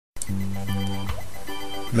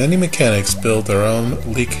Many mechanics build their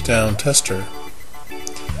own leak-down tester.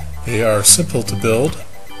 They are simple to build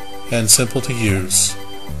and simple to use.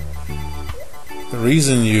 The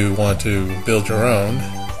reason you want to build your own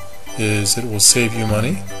is it will save you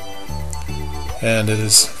money, and it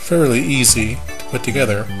is fairly easy to put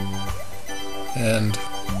together, and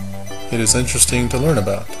it is interesting to learn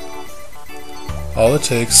about. All it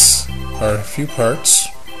takes are a few parts,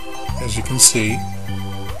 as you can see,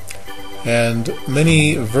 and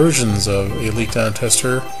many versions of a leak-down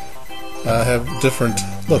tester have different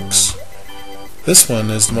looks. This one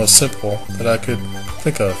is the most simple that I could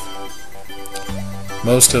think of.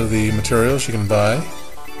 Most of the materials you can buy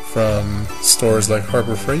from stores like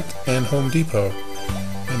Harbor Freight and Home Depot,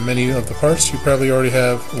 and many of the parts you probably already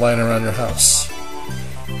have lying around your house.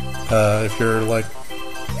 If you're like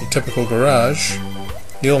a typical garage,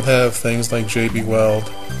 you'll have things like JB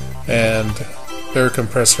Weld and air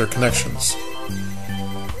compressor connections.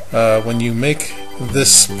 When you make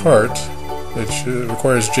this part, which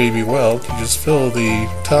requires JB Weld, you just fill the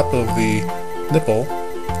top of the nipple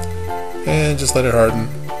and just let it harden.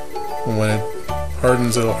 And when it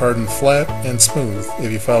hardens, it'll harden flat and smooth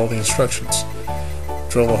if you follow the instructions.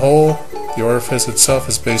 Drill a hole. The orifice itself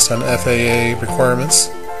is based on FAA requirements,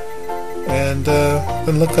 and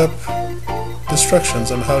then look up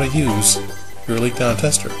instructions on how to use your leak-down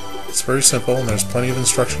tester. It's very simple, and there's plenty of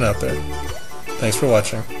instruction out there. Thanks for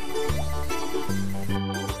watching.